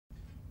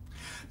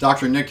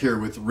Dr. Nick here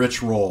with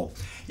Rich Roll.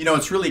 You know,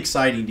 it's really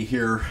exciting to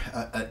hear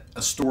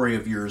a story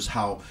of yours,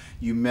 how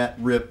you met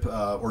Rip,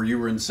 or you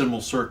were in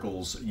similar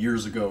circles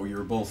years ago. You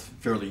were both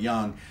fairly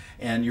young,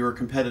 and you're a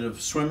competitive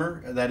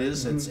swimmer, that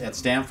is, at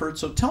Stanford.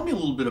 So tell me a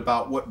little bit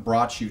about what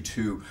brought you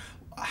to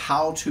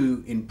how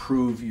to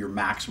improve your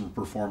maximum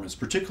performance,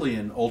 particularly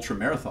in ultra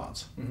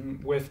marathons.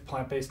 With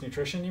plant-based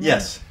nutrition, you mean?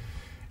 Yes.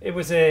 It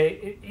was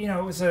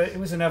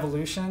an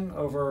evolution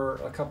over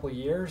a couple of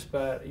years,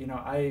 but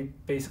I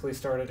basically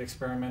started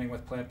experimenting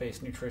with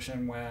plant-based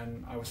nutrition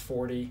when I was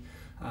 40.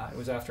 It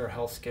was after a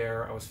health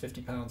scare. I was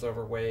 50 pounds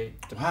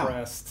overweight,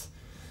 depressed,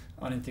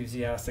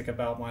 unenthusiastic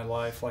about my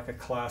life, like a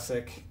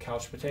classic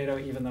couch potato.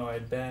 Even though I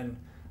had been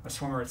a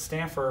swimmer at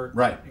Stanford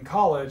in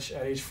college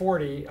at age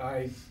 40,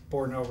 I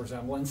bore no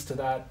resemblance to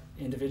that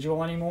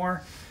individual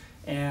anymore.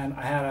 And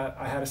I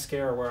had a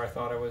scare where I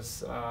thought I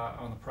was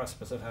on the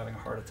precipice of having a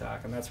heart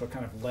attack, and that's what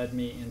kind of led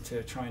me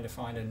into trying to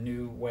find a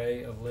new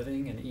way of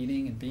living and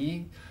eating and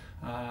being.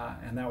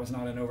 And that was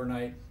not an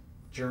overnight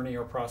journey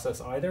or process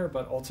either,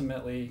 but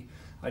ultimately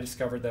I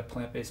discovered that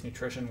plant-based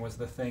nutrition was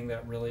the thing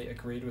that really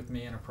agreed with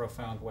me in a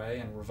profound way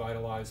and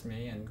revitalized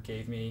me and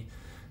gave me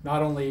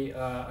not only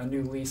a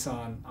new lease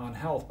on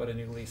health, but a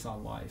new lease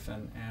on life.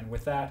 And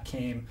with that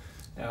came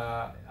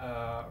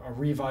a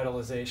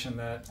revitalization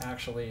that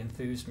actually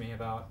enthused me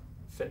about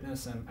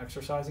fitness and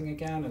exercising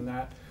again, and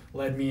that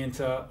led me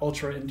into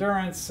ultra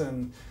endurance,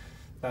 and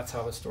that's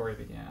how the story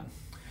began.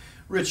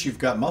 Rich, you've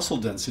got muscle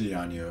density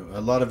on you.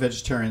 A lot of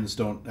vegetarians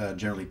don't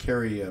generally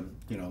carry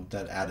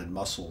that added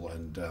muscle.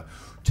 And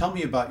tell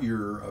me about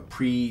your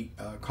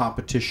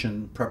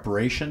pre-competition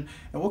preparation,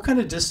 and what kind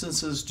of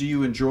distances do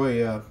you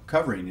enjoy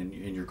covering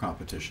in your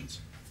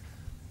competitions?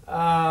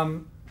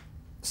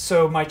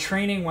 So my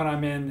training, when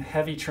I'm in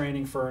heavy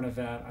training for an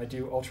event, I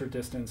do ultra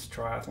distance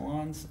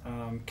triathlons,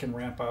 can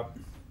ramp up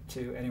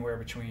to anywhere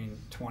between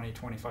 20,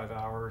 25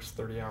 hours,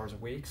 30 hours a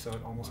week. So it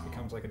almost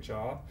becomes like a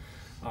job.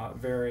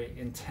 Very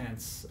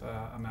intense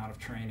amount of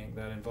training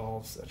that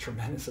involves a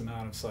tremendous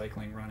amount of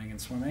cycling, running, and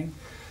swimming.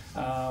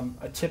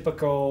 A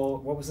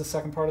typical, what was the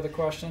second part of the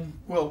question?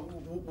 Well,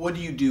 what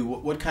do you do?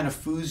 What kind of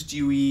foods do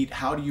you eat?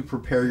 How do you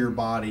prepare your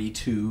body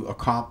to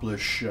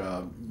accomplish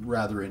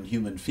rather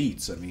inhuman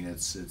feats? I mean,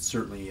 it's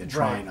certainly a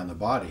trying on the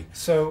body.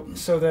 So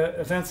the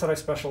events that I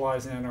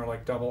specialize in are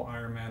like double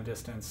Ironman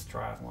distance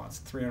triathlons,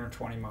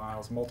 320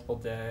 miles, multiple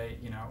day,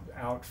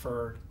 out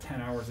for 10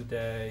 hours a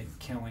day,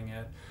 killing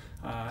it.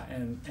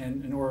 And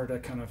in order to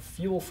kind of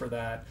fuel for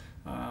that,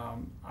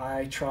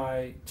 I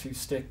try to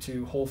stick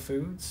to whole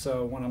foods.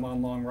 So when I'm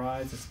on long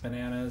rides, it's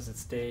bananas,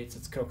 it's dates,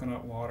 it's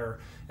coconut water.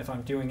 If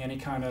I'm doing any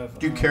kind of...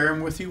 Do you carry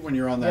them with you when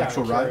you're on the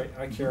actual ride?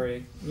 I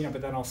carry,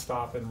 but then I'll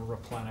stop and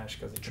replenish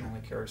because you can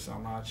only carry so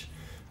much.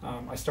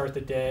 I start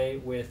the day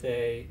with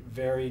a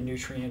very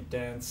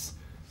nutrient-dense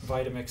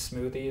Vitamix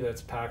smoothie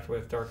that's packed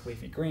with dark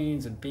leafy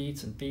greens and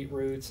beets and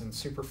beetroots and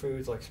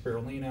superfoods like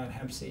spirulina and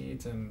hemp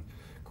seeds and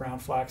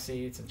ground flax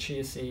seeds and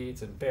chia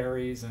seeds and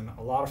berries and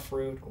a lot of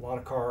fruit, a lot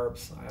of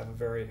carbs. I have a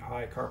very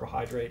high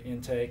carbohydrate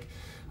intake.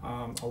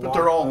 But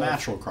they're all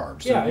natural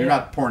carbs. So you're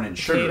not pouring in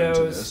sugar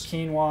into this.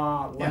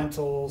 Quinoa,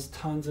 lentils,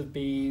 tons of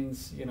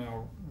beans,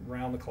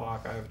 round the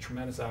clock. I have a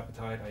tremendous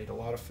appetite. I eat a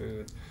lot of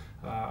food.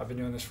 I've been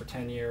doing this for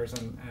 10 years,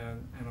 and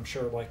I'm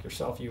sure, like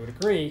yourself, you would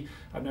agree,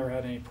 I've never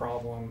had any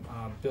problem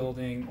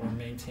building or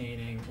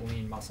maintaining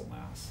lean muscle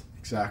mass.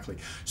 Exactly.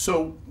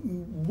 So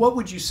what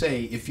would you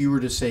say if you were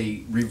to,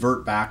 say,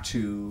 revert back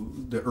to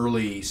the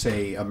early,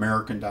 say,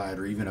 American diet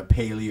or even a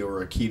paleo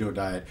or a keto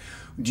diet?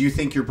 Do you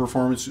think your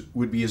performance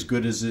would be as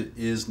good as it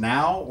is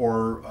now,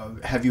 or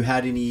have you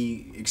had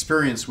any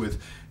experience with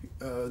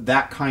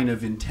that kind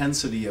of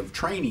intensity of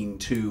training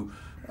to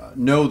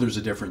know there's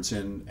a difference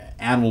in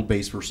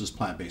animal-based versus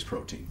plant-based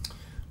protein?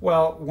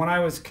 Well, when I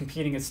was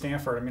competing at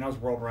Stanford, I was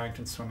world ranked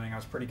in swimming. I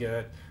was pretty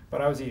good, but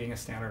I was eating a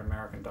standard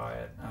American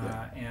diet.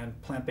 And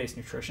plant-based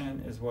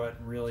nutrition is what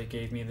really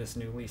gave me this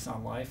new lease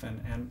on life.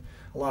 And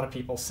a lot of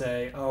people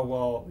say, oh,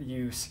 well,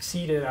 you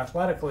succeeded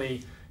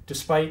athletically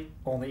despite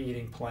only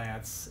eating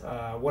plants.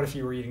 What if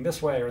you were eating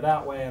this way or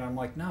that way? And I'm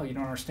like, no, you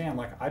don't understand.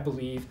 Like, I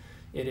believe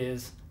it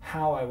is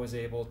how I was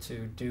able to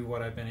do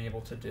what I've been able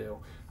to do.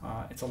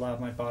 It's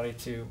allowed my body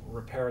to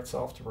repair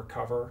itself, to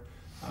recover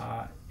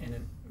in a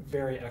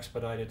very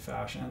expedited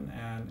fashion.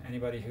 And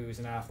anybody who's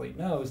an athlete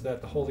knows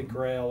that the holy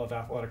grail of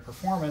athletic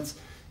performance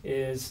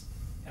is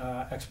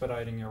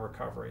expediting your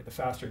recovery. The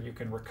faster you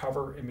can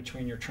recover in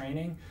between your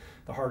training,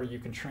 the harder you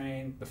can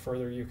train, the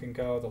further you can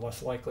go, the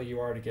less likely you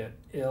are to get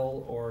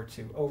ill or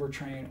to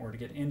overtrain or to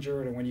get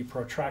injured. And when you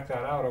protract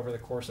that out over the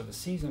course of a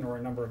season or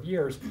a number of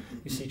years,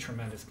 you see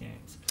tremendous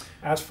gains.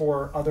 As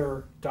for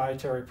other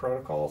dietary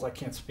protocols, I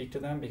can't speak to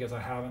them because I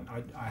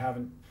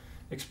haven't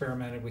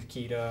experimented with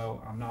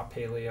keto. I'm not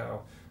paleo,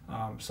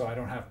 so I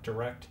don't have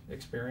direct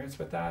experience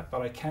with that.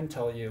 But I can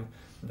tell you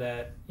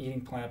that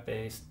eating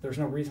plant-based, there's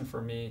no reason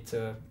for me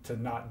to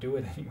not do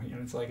it anymore.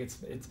 It's like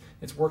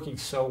it's working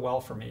so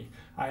well for me.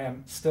 I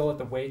am still at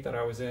the weight that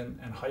I was in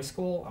high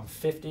school. I'm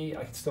 50.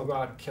 I can still go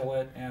out and kill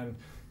it and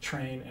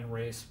train and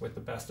race with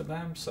the best of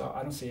them. So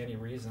I don't see any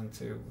reason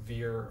to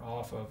veer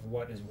off of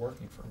what is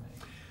working for me.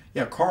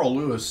 Yeah, Carl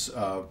Lewis,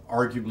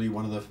 arguably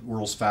one of the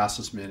world's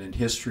fastest men in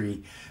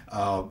history,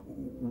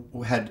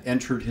 had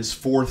entered his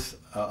fourth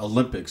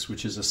Olympics,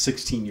 which is a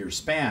 16-year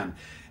span.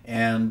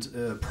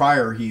 And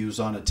prior, he was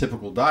on a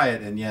typical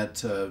diet, and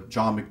yet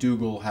John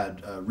McDougall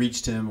had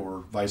reached him,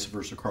 or vice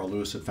versa. Carl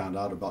Lewis had found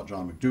out about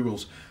John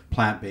McDougall's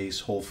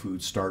plant-based, whole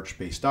food,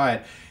 starch-based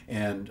diet.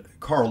 And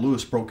Carl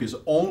Lewis broke his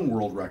own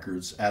world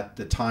records at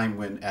the time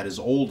when, at his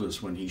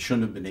oldest, when he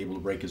shouldn't have been able to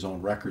break his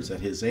own records at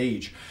his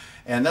age.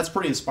 And that's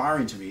pretty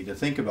inspiring to me to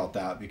think about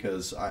that,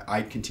 because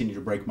I continue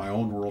to break my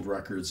own world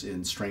records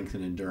in strength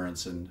and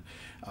endurance. And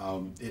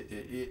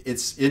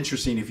it's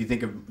interesting if you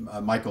think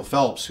of Michael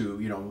Phelps, who,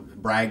 you know,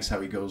 brags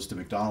how he goes to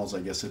McDonald's, I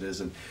guess it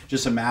is. And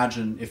just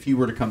imagine if he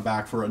were to come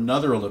back for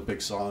another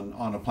Olympics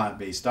on a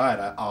plant-based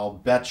diet, I'll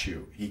bet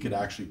you he could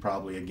actually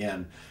probably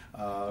again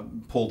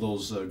pull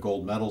those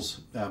gold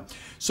medals.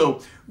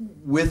 So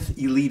with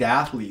elite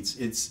athletes,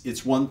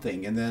 it's one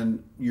thing, and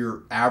then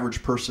your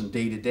average person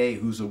day to day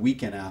who's a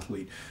weekend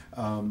athlete,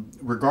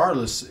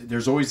 regardless,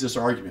 there's always this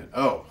argument,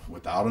 oh,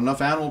 without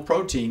enough animal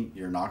protein,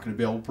 you're not going to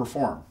be able to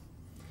perform.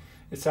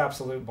 It's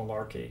absolute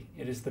malarkey.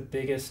 It is the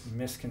biggest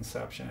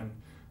misconception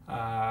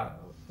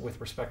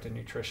with respect to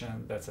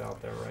nutrition that's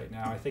out there right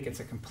now. I think it's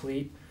a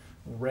complete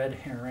red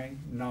herring,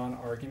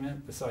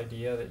 non-argument, this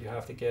idea that you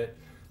have to get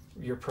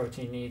your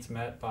protein needs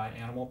met by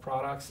animal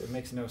products. It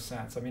makes no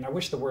sense. I mean, I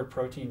wish the word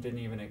protein didn't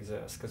even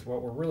exist, because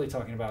what we're really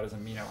talking about is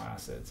amino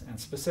acids, and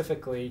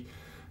specifically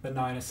the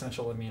 9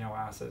 essential amino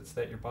acids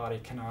that your body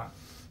cannot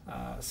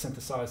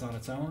synthesize on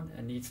its own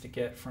and needs to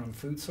get from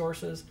food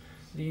sources.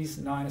 These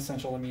 9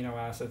 essential amino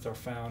acids are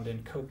found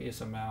in copious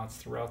amounts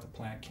throughout the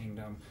plant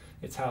kingdom.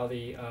 It's how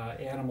the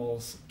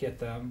animals get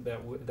them,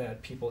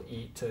 that people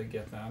eat to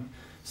get them.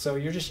 So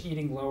you're just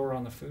eating lower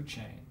on the food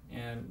chain.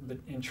 And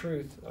in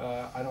truth,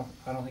 I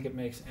don't think it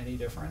makes any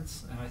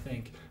difference. And I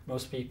think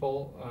most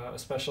people,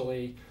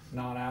 especially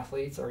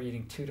non-athletes, are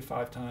eating 2 to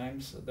 5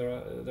 times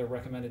their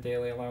recommended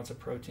daily allowance of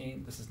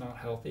protein. This is not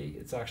healthy.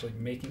 It's actually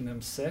making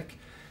them sick.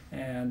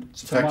 And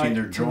it's affecting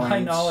their joints, to my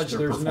knowledge,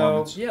 their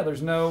performance.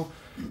 there's no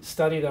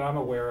study that I'm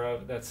aware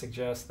of that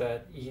suggests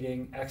that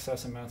eating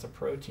excess amounts of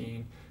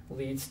protein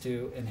leads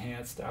to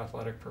enhanced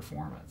athletic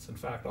performance. In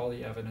fact, all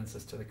the evidence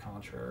is to the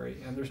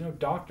contrary. And there's no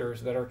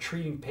doctors that are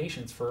treating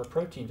patients for a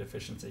protein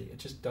deficiency. It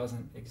just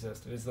doesn't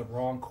exist. It is the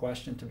wrong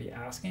question to be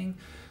asking.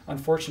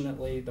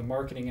 Unfortunately, the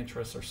marketing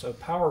interests are so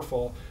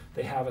powerful,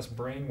 they have us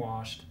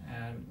brainwashed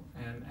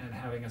and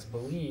having us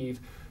believe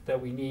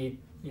that we need,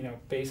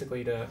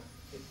 basically to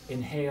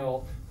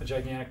inhale a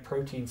gigantic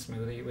protein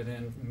smoothie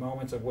within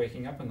moments of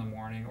waking up in the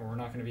morning, or we're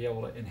not going to be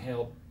able to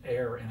inhale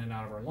air in and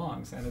out of our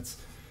lungs. And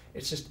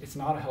it's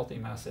not a healthy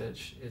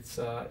message. It's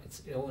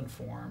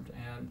ill-informed,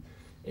 and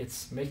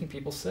it's making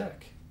people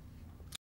sick.